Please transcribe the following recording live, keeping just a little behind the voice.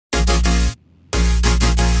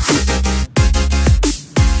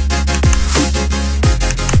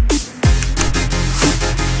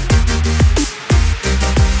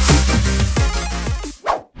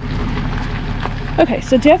Okay,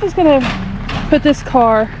 so Jeff is gonna put this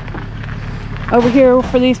car over here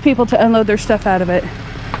for these people to unload their stuff out of it.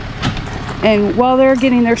 And while they're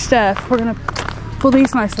getting their stuff, we're gonna pull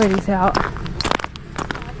these nice ladies out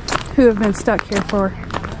who have been stuck here for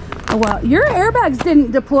a while. Your airbags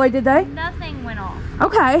didn't deploy, did they? Nothing went off.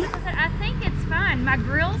 Okay. I think it's fine. My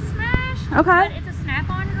grill smashed. Okay. But it's a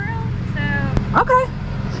snap-on grill, so.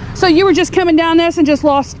 Okay. So you were just coming down this and just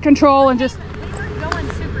lost control and just. We were going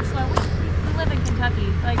super slow. We live in Kentucky.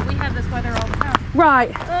 Like, we have this weather all the time.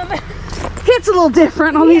 Right. It's a little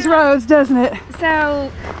different on these roads, doesn't it?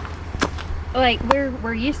 So, like,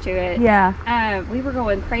 we're used to it. Yeah. We were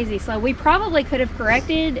going crazy slow. We probably could have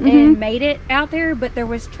corrected and made it out there, but there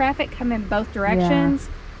was traffic coming both directions.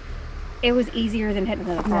 Yeah. It was easier than hitting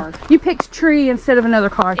another car. You picked tree instead of another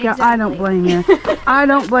car. Exactly. Yeah, I don't blame you. I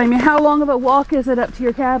don't blame you. How long of a walk is it up to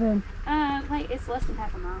your cabin? Like, it's less than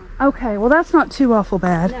half a mile. Okay, well that's not too awful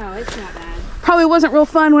bad. No, it's not bad. Probably wasn't real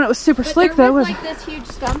fun when it was super slick though, was it? There was like this huge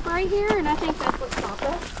stump right here, and I think that's what stopped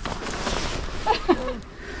us.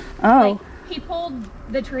 Oh. Like, he pulled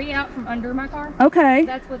the tree out from under my car. Okay.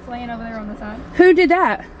 That's what's laying over there on the side. Who did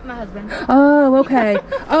that? My husband. Oh, okay.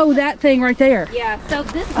 Oh, that thing right there. Yeah, so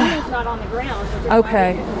this wheel's not on the ground. So just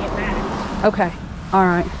Okay. get back. Okay. All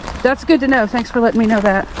right. That's good to know. Thanks for letting me know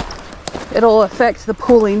that. It'll affect the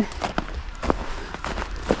pulling.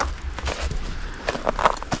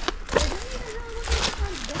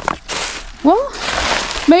 Well,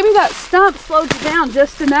 maybe that stump slowed you down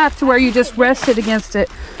just enough to where you just rested against it.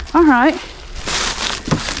 All right.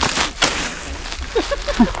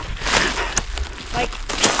 Like,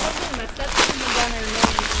 my step's coming down there a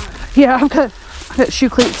million times. Yeah, I've got shoe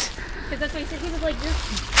cleats. Because that's what he said. He was like,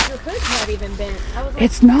 your hood's not even bent. I was like,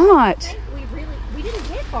 It's not. we didn't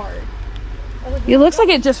hit hard. Like, It looks like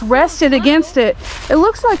it just rested against it. It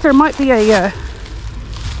looks like there might be a, I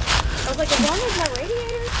was like, as long as my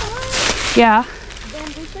radiator's fine, yeah. then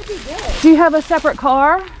we should be good. Do you have a separate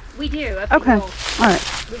car? We do. Okay. All right.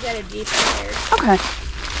 We got a Jeep out there. Okay.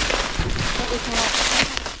 But we can't.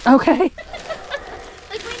 Okay.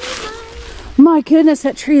 Like, we need mine. My goodness,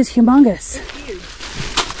 that tree is humongous. It's huge.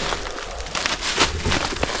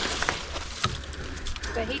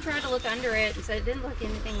 But he tried to look under it and said it didn't look like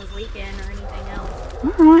anything was leaking or anything else.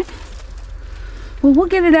 All right. Well, we'll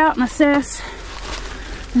get it out and assess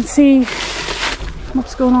and see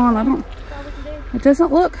what's going on. I don't. It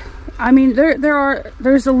doesn't look. I mean,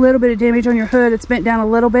 there's a little bit of damage on your hood. It's bent down a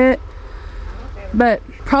little bit, but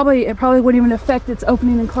it probably wouldn't even affect its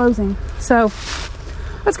opening and closing. So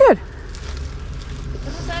that's good. Like I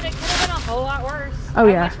said, it could have been a whole lot worse. Oh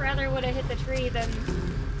yeah. I'd much rather would have hit the tree than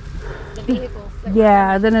the vehicles.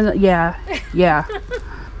 Yeah. Yeah.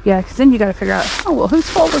 Because then you got to figure out. Oh well, whose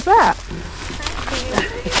fault was that?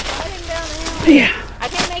 Yeah. I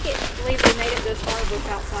didn't make it. Believe we made it this far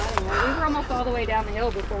without sliding. We were almost all the way down the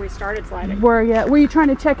hill before we started sliding. Were you trying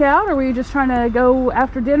to check out, or were you just trying to go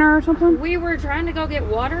after dinner or something? We were trying to go get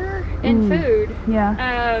water and food.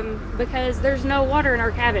 Yeah. Because there's no water in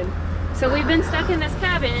our cabin. So we've been stuck in this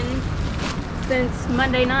cabin since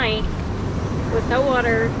Monday night with no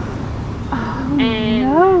water. Oh, and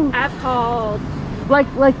no. I've called.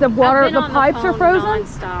 Like the water, the pipes are frozen?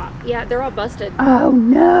 Non-stop. Yeah, they're all busted. Oh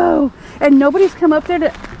no. And nobody's come up there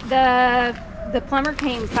to... The plumber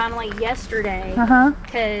came finally yesterday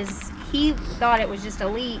because he thought it was just a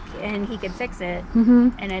leak and he could fix it.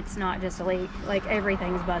 And it's not just a leak. Like,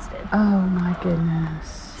 everything's busted. Oh my goodness.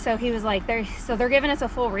 So he was like, they're giving us a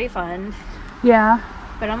full refund. Yeah.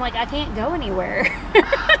 But I'm like, I can't go anywhere.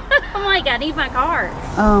 I'm like, I need my car.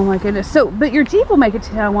 Oh my goodness. So, but your Jeep will make it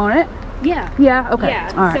to town, won't it? Yeah. Yeah, okay.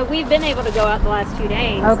 Yeah. All right. So we've been able to go out the last 2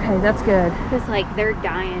 days. Okay, that's good. Because, like, they're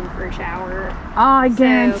dying for a shower. I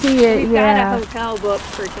guarantee it, we've yeah. got a hotel booked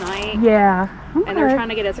for tonight. Yeah. Okay. And they're trying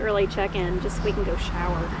to get us early check-in just so we can go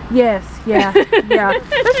shower. Yes, yeah, yeah.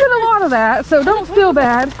 There's been a lot of that, so don't feel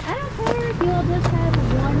bad. I don't care if you'll just have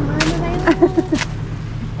one room available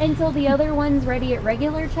until the other one's ready at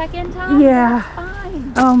regular check-in time. Yeah. That's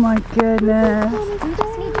fine. Oh my goodness. We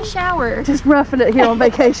just need to shower. Just roughing it here on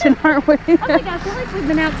vacation, aren't we? I'm like, I feel like we've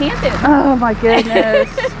been out camping. Oh my goodness.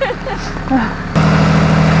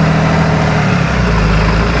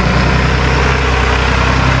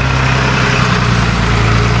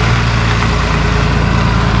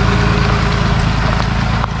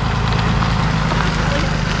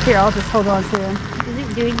 Here, I'll just hold on to him.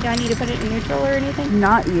 Do I need to put it in neutral or anything?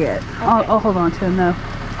 Not yet. Okay. I'll hold on to him though.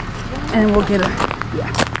 And we'll get her. Yeah.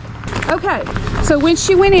 Okay. So when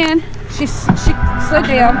she went in, she slid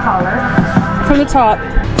down from the top.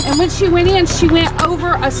 And when she went in, she went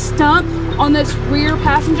over a stump on this rear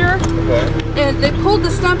passenger. Okay. And they pulled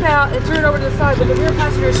the stump out and threw it over to the side, but the rear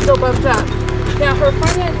passenger is still bumped up. Now her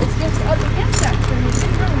front end is just up against that tree. She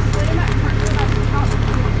really slid in that front end off the top.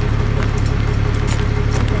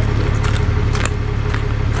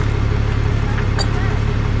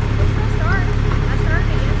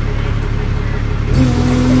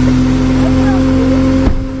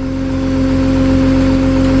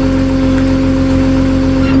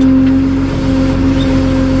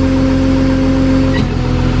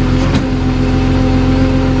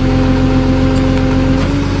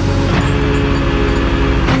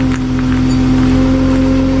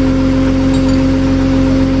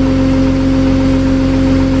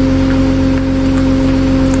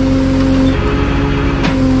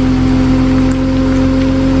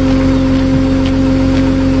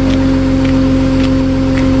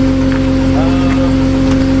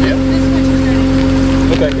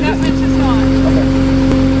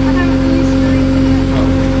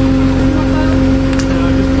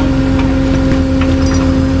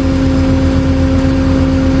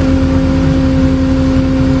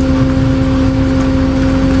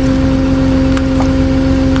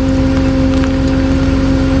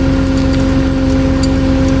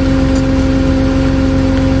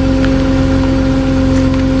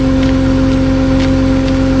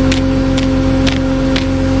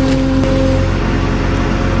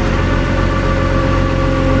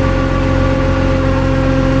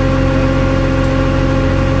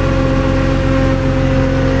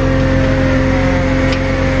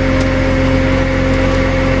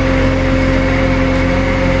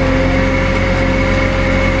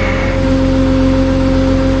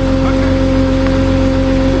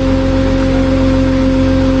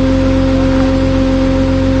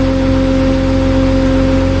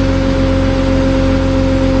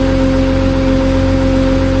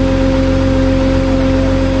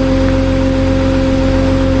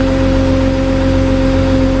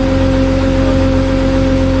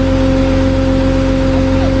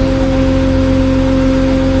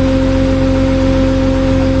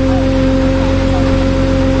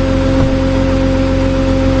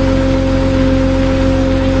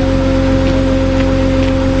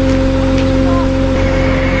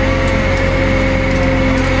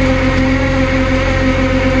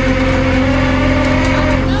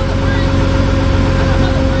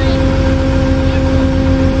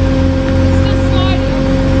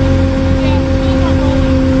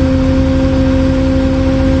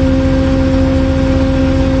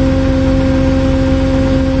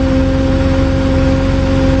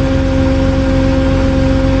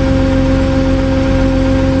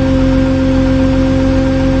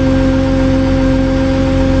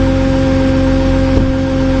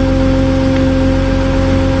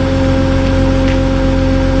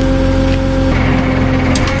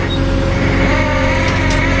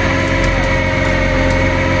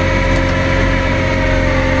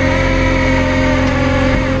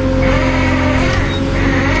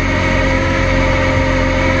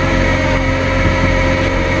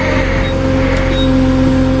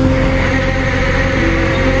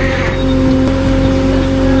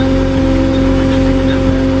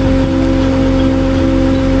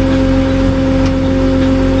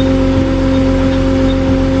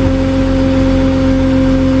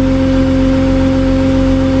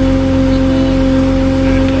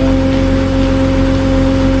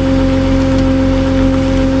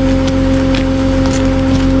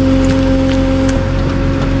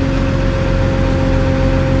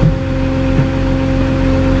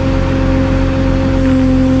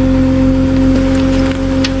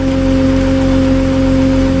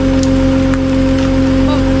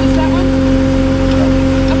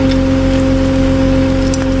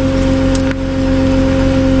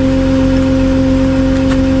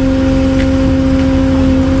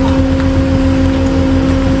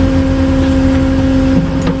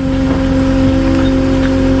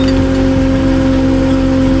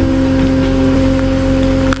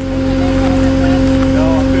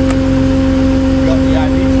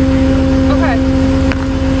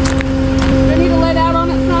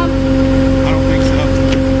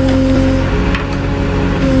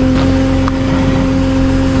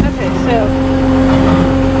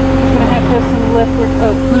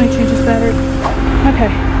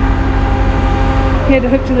 He had to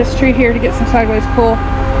hook to this tree here to get some sideways pull.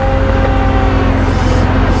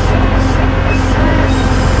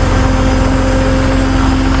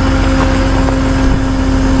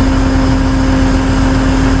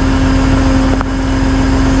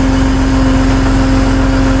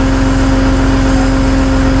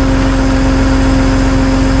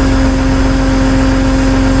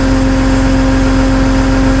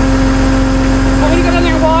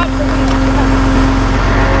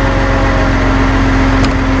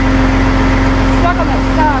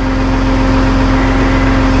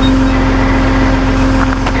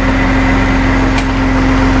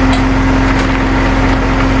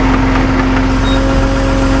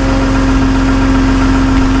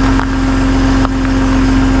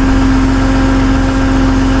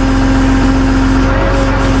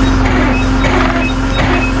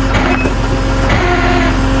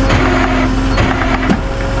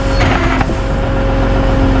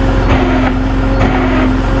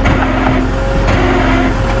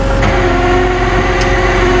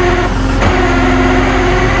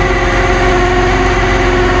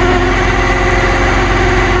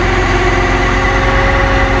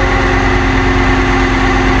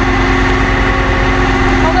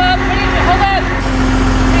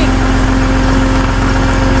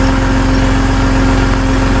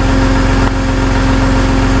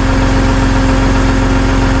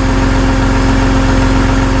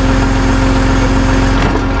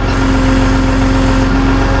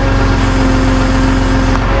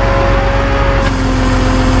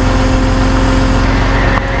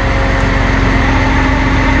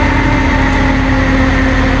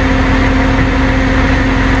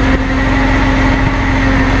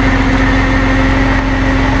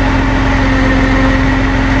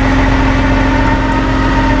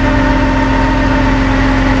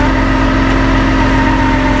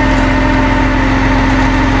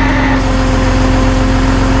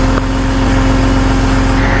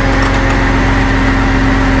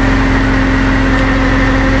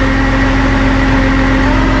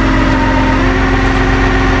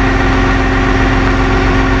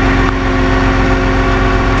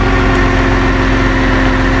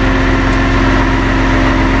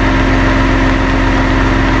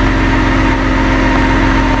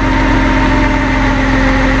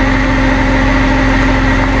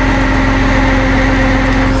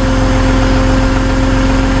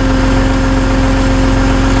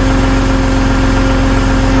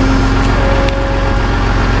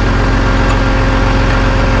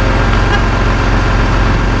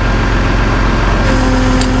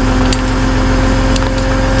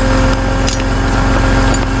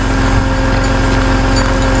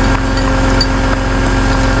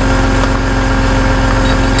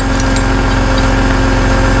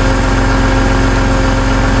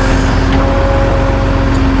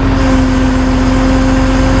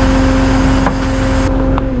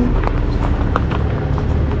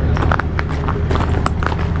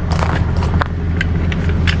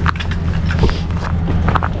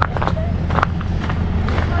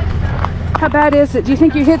 bad is it? Do you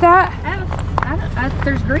think you hit that?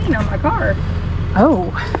 There's green on my car.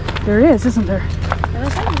 Oh, there is, isn't there?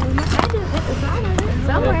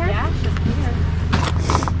 Somewhere.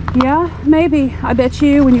 Yeah, maybe. I bet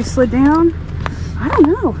you when you slid down. I don't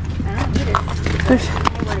know. There's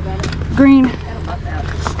green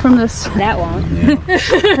from this. That one.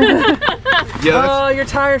 Yeah. Oh, your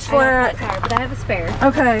tire's flat. But I have a spare.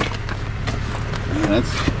 Okay. I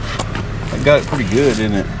got it pretty good,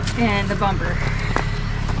 isn't it? And the bumper.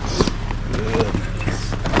 Good.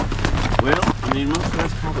 Well, I mean, most of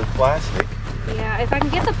that's probably plastic. Yeah, if I can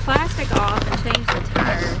get the plastic off and change the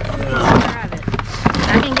tire, I'll drive it.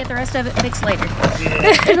 I can get the rest of it fixed later.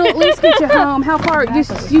 It'll at least get you home. How far? You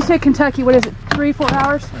said Kentucky. What is it? 3-4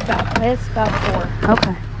 hours? It's about 4.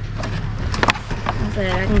 Okay. I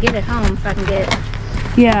said I can get it home if I can get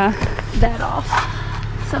that off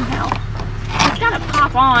somehow. It's gotta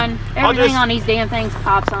pop on. Everything on these damn things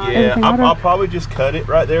pops on. Yeah, I'll probably just cut it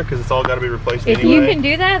right there because it's all got to be replaced if anyway. you can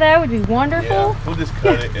do that, that would be wonderful. Yeah, we'll just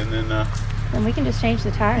cut it and then. And we can just change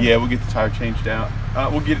the tire. Yeah, we'll get the tire changed out.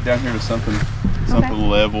 We'll get it down here to something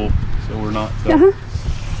level, so we're not. Oh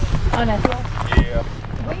no. Yeah.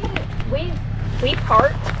 We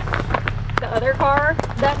parked the other car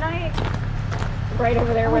that night right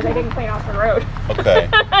over there where they didn't clean off the road. Okay.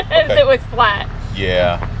 It was flat.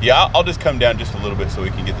 Yeah. I'll just come down just a little bit so we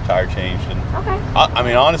can get the tire changed. And okay. I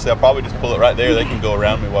mean, honestly, I'll probably just pull it right there. They can go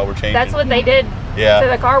around me while we're changing. That's what they did. Yeah. To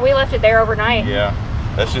the car. We left it there overnight. Yeah.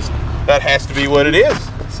 That has to be what it is.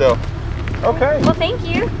 So. Okay. Well, thank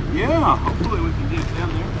you. Yeah. Hopefully we can get it down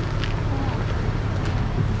there.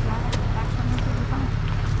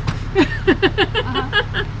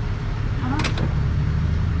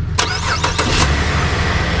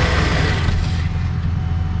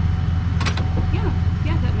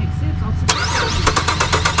 Yeah, that makes sense.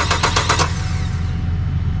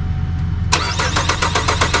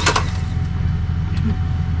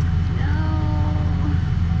 No.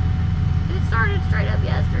 It started straight up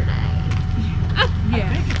yesterday. I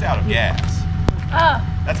think it's out of gas.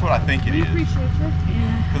 That's what I think it is. Appreciate you.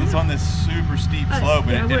 Because it's on this super steep slope,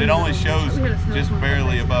 and it only shows just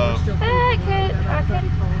barely above. I could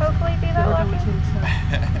hopefully be that lucky.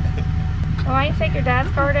 Why don't you take your dad's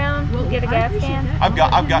car down and get a gas can? I've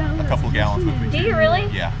got a couple of gallons with me. Do you really?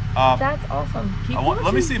 Yeah. That's awesome.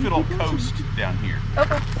 Let me see if it'll coast down here.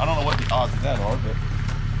 Okay. I don't know what the odds of that are, but.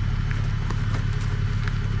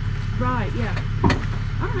 Right, yeah.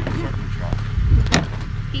 All right, yeah.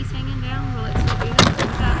 He's hanging down. Will it still do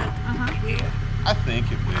that? Yeah, I think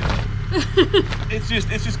it will. it's just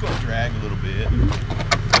going to drag a little bit.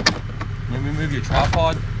 Let me move your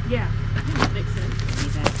tripod. Yeah, I think that makes sense.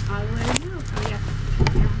 I'll let him know. Oh, yeah.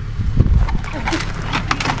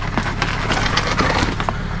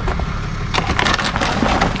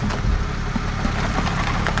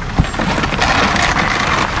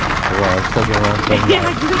 Wow, it's still going on. Yeah,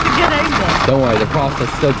 it's a good angle. Don't worry, the process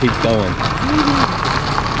still keeps going.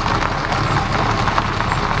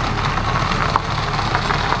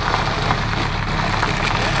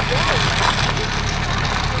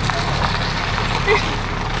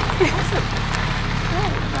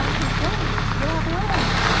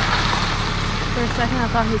 For a second, I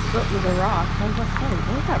thought his foot was a rock. I was like, hey,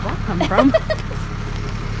 where'd that rock come from?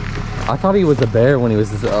 I thought he was a bear when he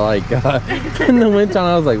was like in the wind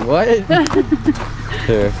tunnel. I was like, what?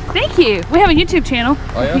 Here. Thank you. We have a YouTube channel.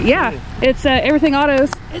 Oh yeah? Yeah. It's Everything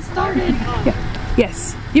Autos. It started. Yeah.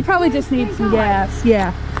 Yes. You probably just need some gas.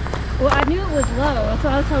 Yeah. Well, I knew it was low. That's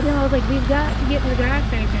why I told him. I was like, we've got to get to the gas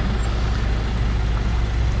station.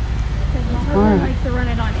 Because my husband likes to run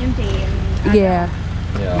it on empty.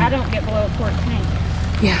 And I don't get below a quart tank.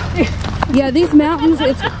 Yeah. Yeah, these mountains,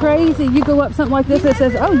 it's crazy. You go up something like this, it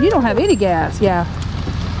says, oh, you don't have any gas. Yeah.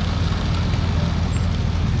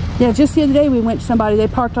 Yeah, just the other day we went to somebody, they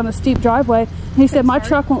parked on a steep driveway, and he said, my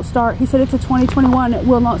truck won't start. He said, it's a 2021, it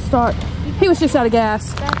will not start. He was just out of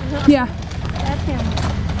gas. Yeah. That's him.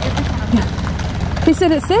 Yeah. He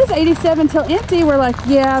said, it says 87 till empty. We're like,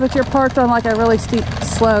 yeah, but you're parked on like a really steep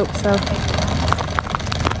slope, so.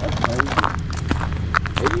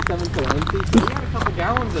 87 till empty? So we had a couple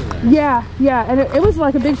gallons in there. Yeah, yeah, and it was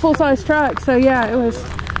like a big full-size truck, so yeah, it was,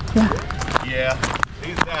 yeah. Yeah,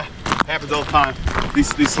 these happens all the time.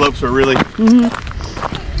 These slopes are really.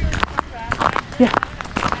 Yeah.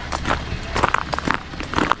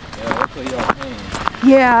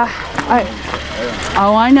 Yeah, Yeah.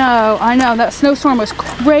 I know. That snowstorm was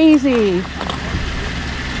crazy. Did he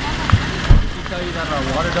tell you that our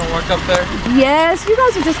water don't work up there? Yes, you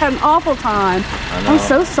guys have just had an awful time. I know. I'm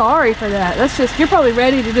so sorry for that. That's just, you're probably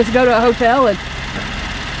ready to just go to a hotel and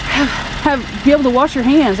be able to wash your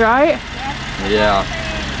hands, right? Yeah.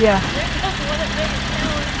 Yeah.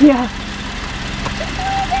 Yeah.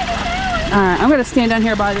 Alright, I'm gonna stand down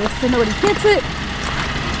here by this so nobody hits it.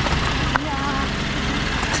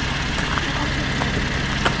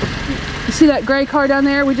 You see that gray car down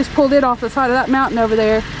there? We just pulled it off the side of that mountain over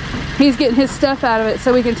there. He's getting his stuff out of it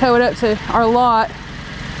so we can tow it up to our lot.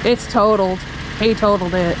 It's totaled. He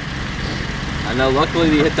totaled it. I know, luckily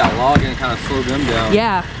he hit that log and kind of slowed them down.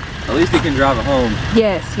 Yeah. At least he can drive it home.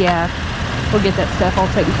 Yes, yeah. We'll get that stuff all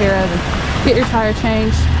taken care of and get your tire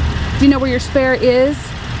changed. Do you know where your spare is?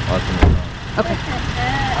 Okay.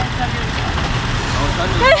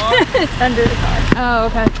 It's under the car. Oh,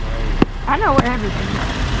 okay. I know where everything is.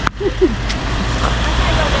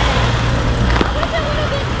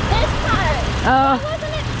 Oh. Why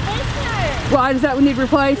wasn't it this tire? Why does that one need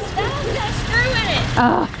replaced? That one's got a screw in it.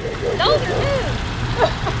 Oh. Those are new.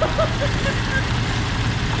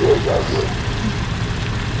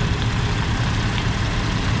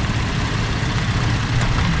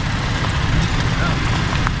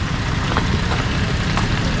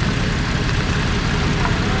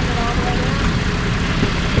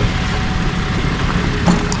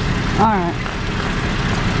 All right.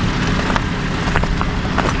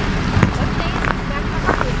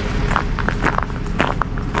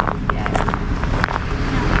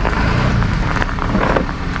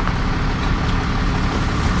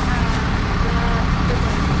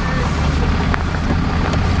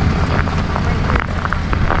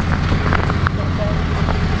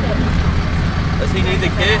 Does he need the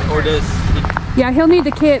kit or does he... Yeah, he'll need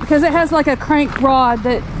the kit because it has like a crank rod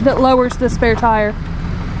that lowers the spare tire.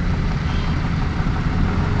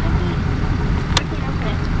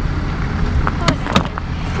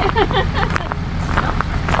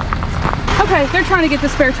 Okay, they're trying to get the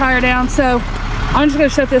spare tire down, so I'm just gonna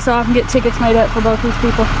shut this off and get tickets made up for both these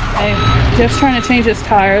people. Hey, just trying to change his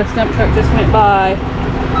tire. This dump truck just went by.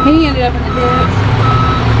 He ended up in the ditch.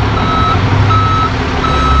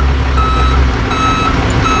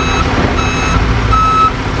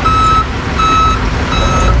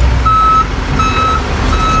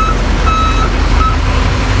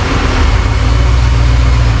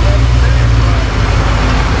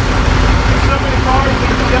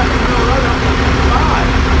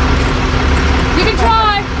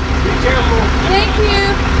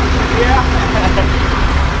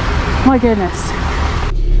 My goodness.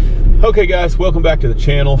 Okay guys, welcome back to the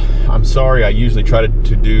channel. I'm sorry, I usually try to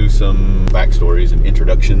do some backstories and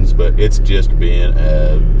introductions, but it's just been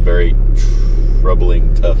a very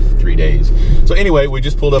troubling, tough 3 days. So anyway, we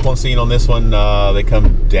just pulled up on scene on this one. They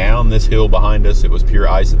come down this hill behind us. It was pure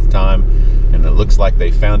ice at the time, and it looks like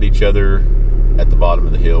they found each other at the bottom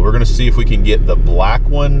of the hill. We're gonna see if we can get the black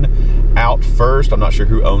one out first. I'm not sure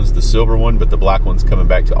who owns the silver one, but the black one's coming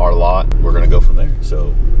back to our lot. We're gonna go from there,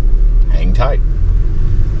 so hang tight.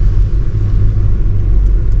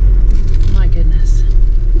 My goodness.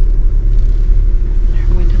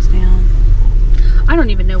 Her windows down. I don't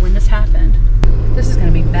even know when this happened. This is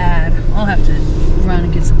gonna be bad. I'll have to run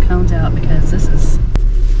and get some cones out because this is...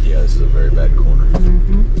 Yeah, this is a very bad corner.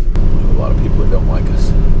 A lot of people that don't like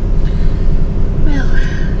us. Well,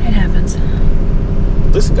 it happens.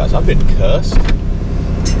 Listen guys, I've been cussed.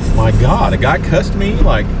 My God, a guy cussed me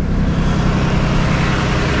like...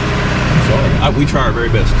 Sorry. We try our very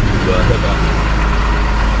best to help out.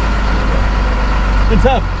 It's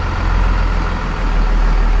tough.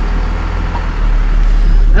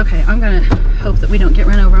 Okay, I'm gonna hope that we don't get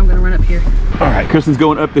run over. I'm gonna run up here. All right, Kristen's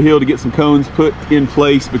going up the hill to get some cones put in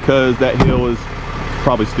place because that hill is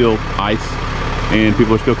probably still ice and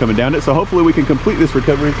people are still coming down it. So hopefully we can complete this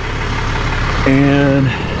recovery and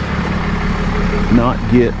not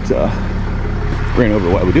get ran over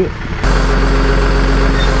while we do it.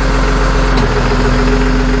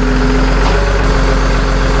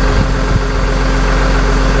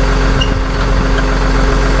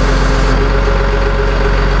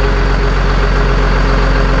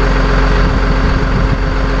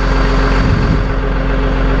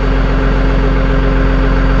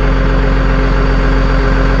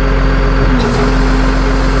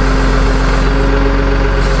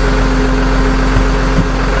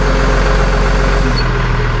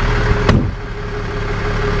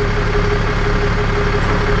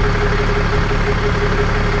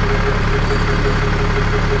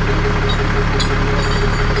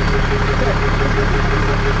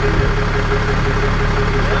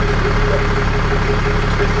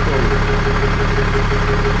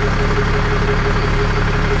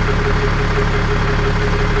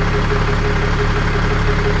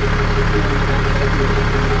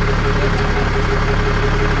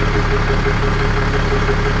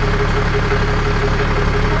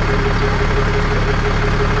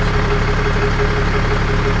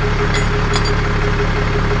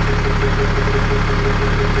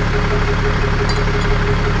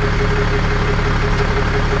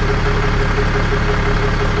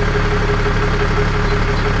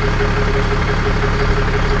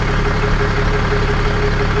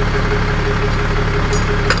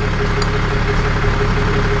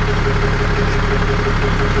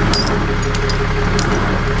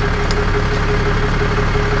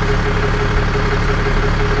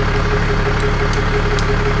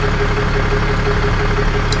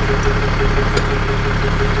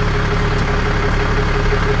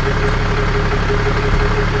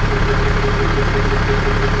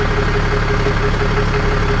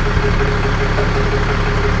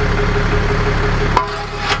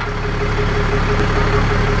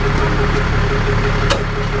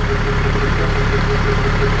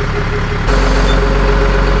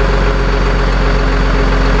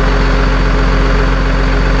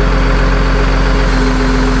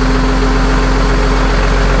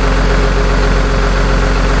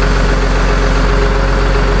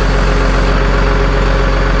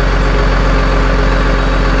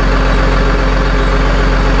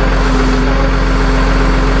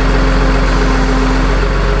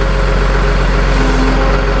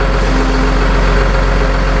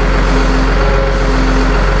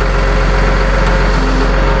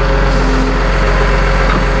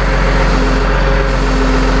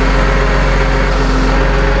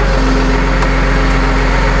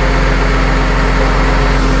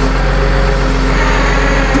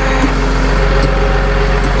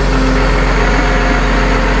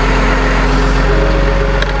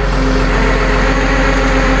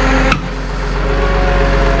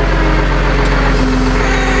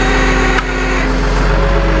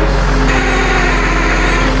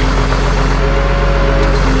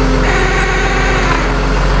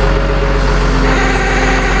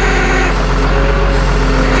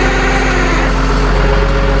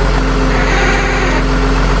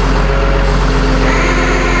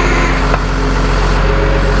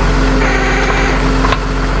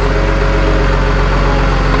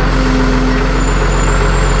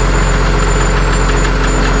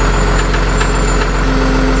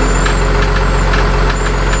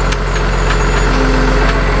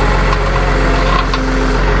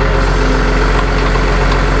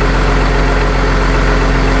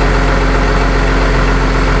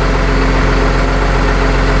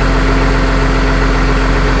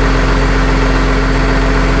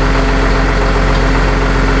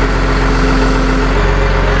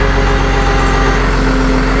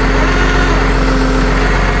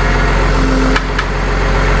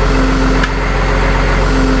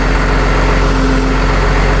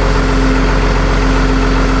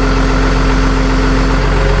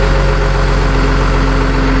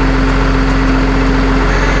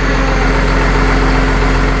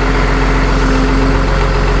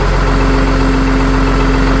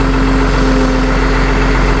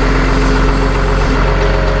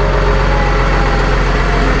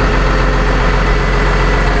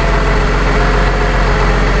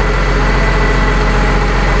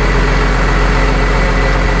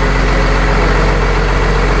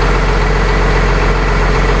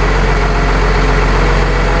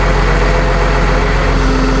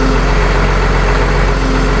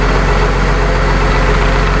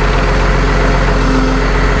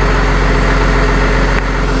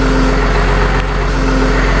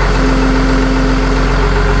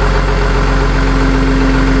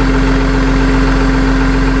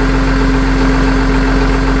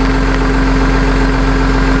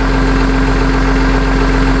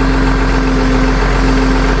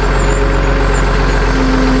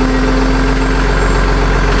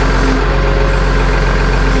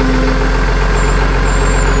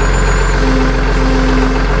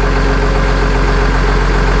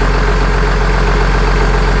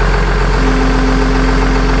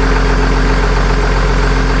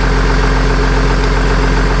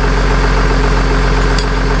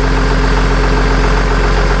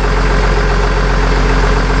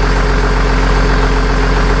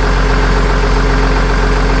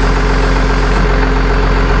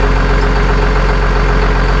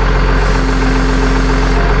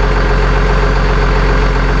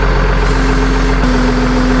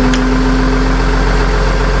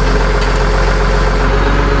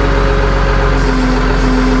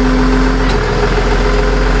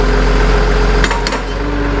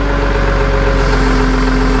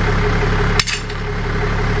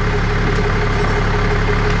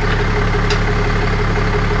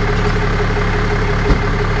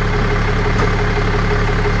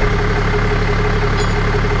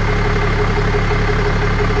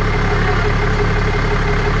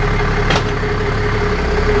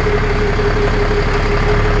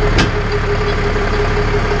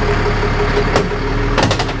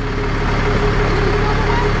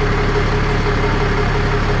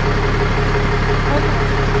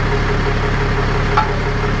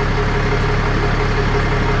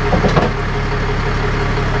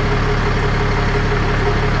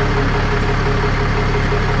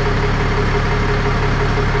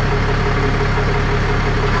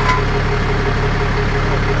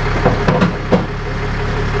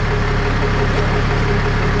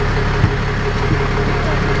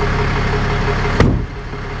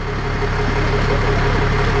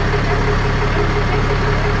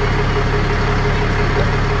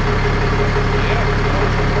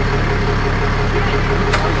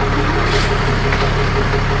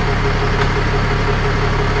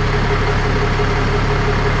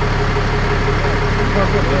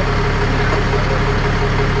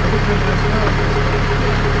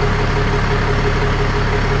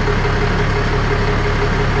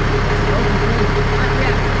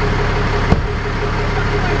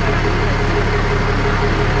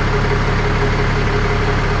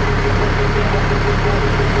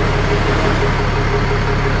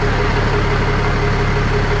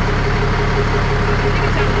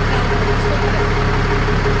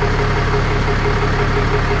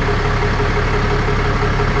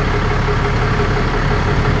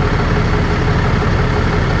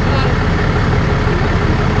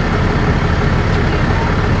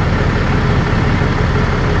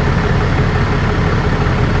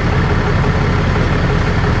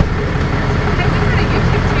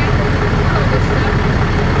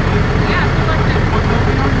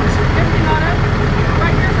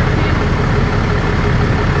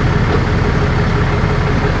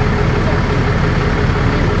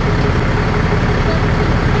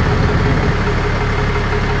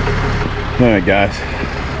 All right, guys,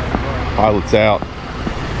 pilot's out.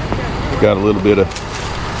 We've got a little bit of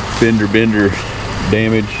fender bender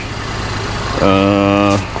damage,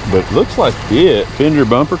 but looks like fender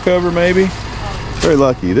bumper cover maybe. Very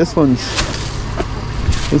lucky. This one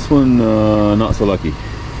not so lucky.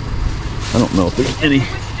 I don't know if there's any.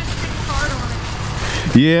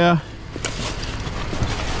 Yeah,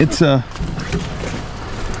 it's I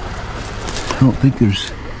don't think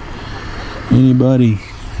there's anybody.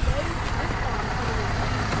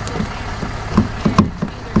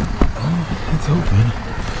 Oh, it's open.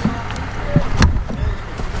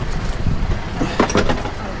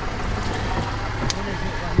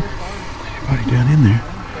 Anybody down in there?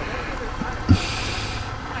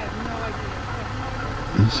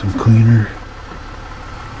 There's some cleaner.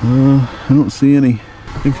 I don't see any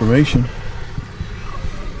information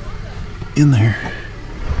in there.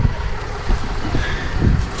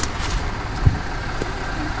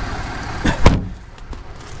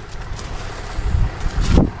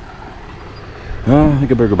 I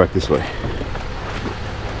think I better go back this way.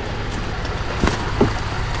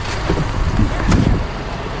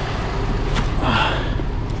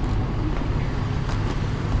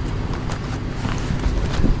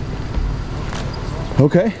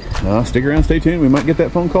 Okay, stick around, stay tuned. We might get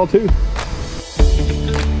that phone call too.